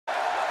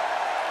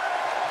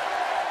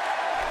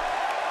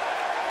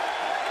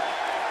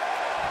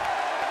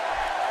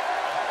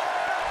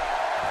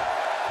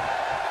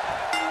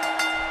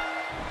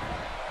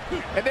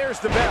And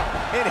there's the bell.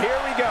 And here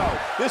we go.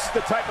 This is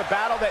the type of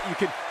battle that you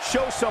can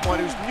show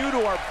someone who's new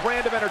to our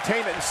brand of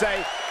entertainment and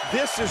say,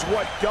 this is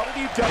what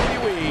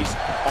WWE's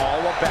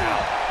all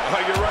about.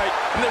 Oh, you're right.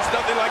 And there's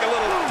nothing like a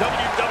little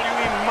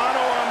WWE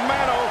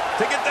mano-a-mano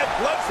to get that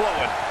blood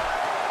flowing.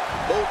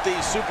 Both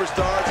these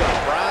superstars are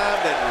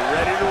primed and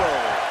ready to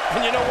roll.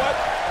 And you know what?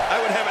 I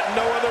would have it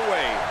no other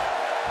way.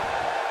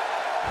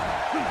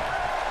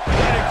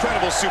 An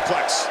incredible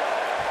suplex.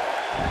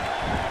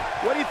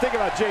 What do you think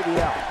about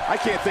JBL? I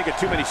can't think of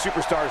too many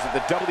superstars that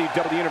the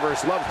WWE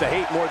Universe loves to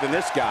hate more than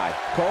this guy.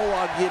 Cole,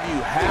 I'll give you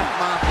half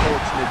my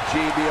fortune if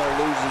JBL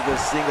loses this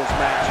singles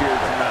match here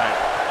tonight.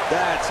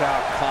 That's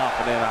how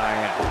confident I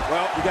am.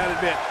 Well, you got to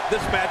admit,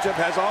 this matchup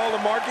has all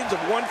the markings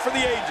of one for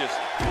the ages.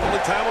 Only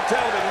time will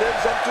tell if it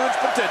lives up to its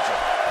potential.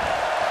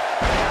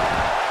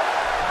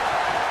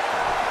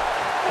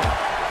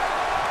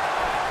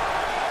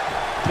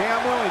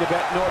 I'm willing to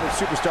bet no other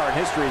superstar in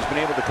history has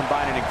been able to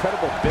combine an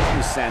incredible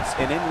business sense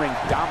and in-ring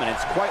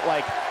dominance quite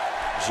like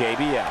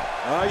JBL.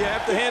 Oh, you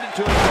have to hand it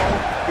to him, Cole.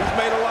 He's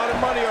made a lot of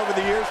money over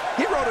the years.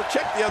 He wrote a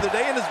check the other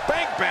day and his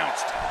bank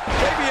bounced.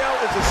 JBL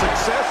is a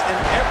success in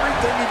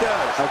everything he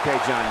does. Okay,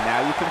 John, now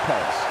you can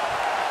pose.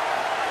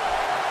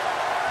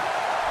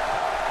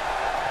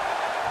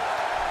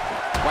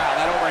 Wow,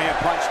 that overhand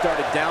punch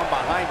started down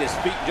behind his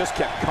feet and just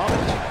kept coming.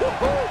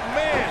 Oh,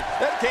 man,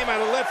 that came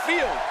out of left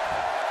field.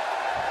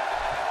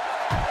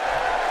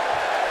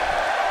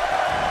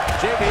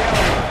 JBL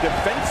in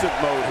defensive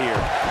mode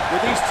here. With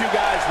these two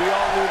guys, we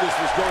all knew this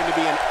was going to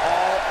be an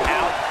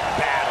all-out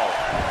battle.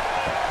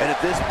 And at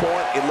this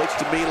point, it looks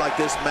to me like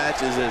this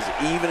match is as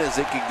even as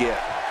it could get.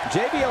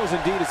 JBL is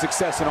indeed a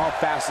success in all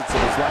facets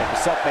of his life. A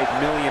self-made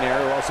millionaire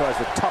who also has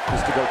the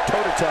toughness to go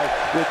toe-to-toe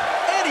with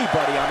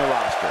anybody on the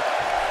roster.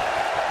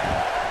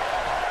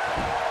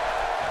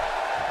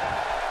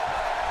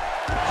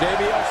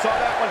 JBL saw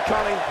that one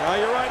coming. Oh,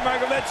 you're right,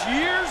 Michael. That's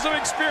years of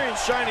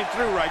experience shining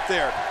through right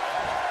there.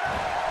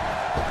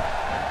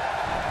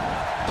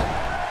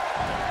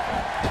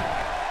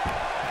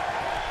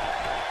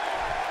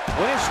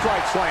 When his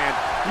strikes land,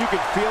 you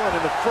can feel it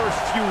in the first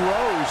few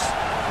rows.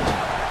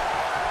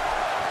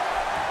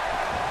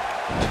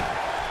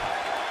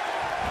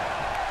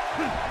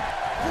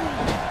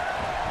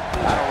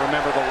 I don't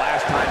remember the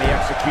last time he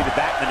executed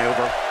that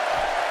maneuver.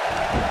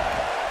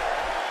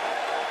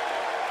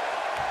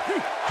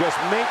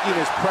 Just making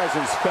his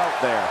presence felt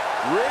there.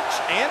 Rich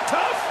and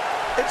tough.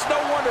 It's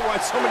no wonder why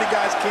so many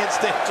guys can't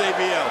stand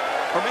JBL.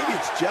 Or maybe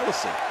it's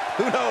jealousy.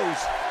 Who knows?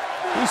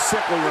 He's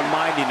simply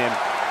reminding him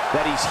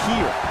that he's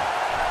here.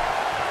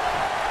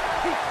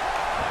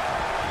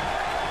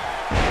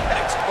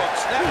 Textbook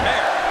snap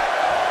hair.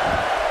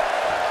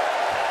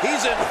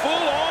 He's in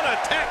full-on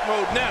attack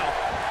mode now.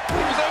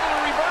 He was able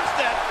to reverse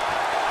that.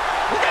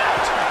 Look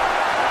out!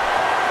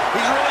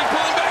 He's really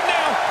pulling back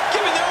now,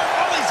 giving them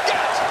all he's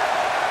got.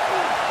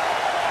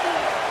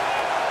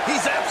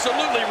 He's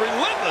absolutely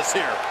relentless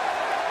here.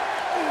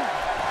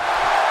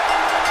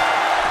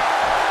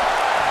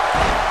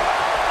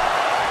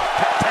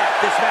 Tap,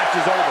 this match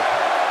is over.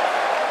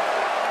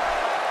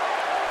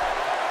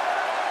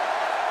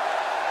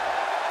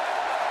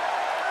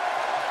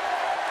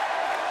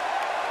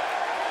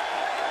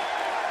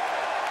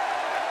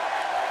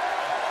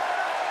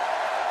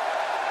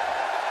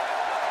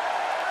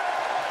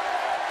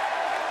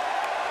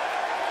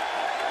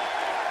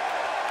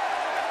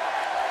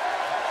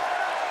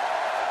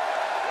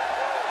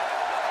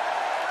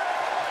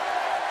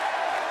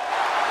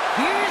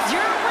 Here's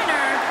your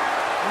winner,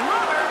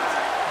 Robert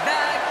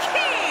the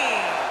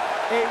King.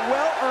 A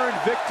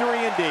well-earned victory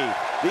indeed.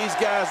 These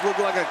guys look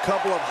like a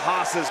couple of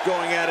hosses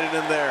going at it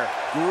in there.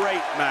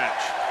 Great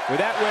match. With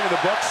that win in the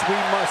books, we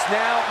must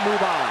now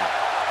move on.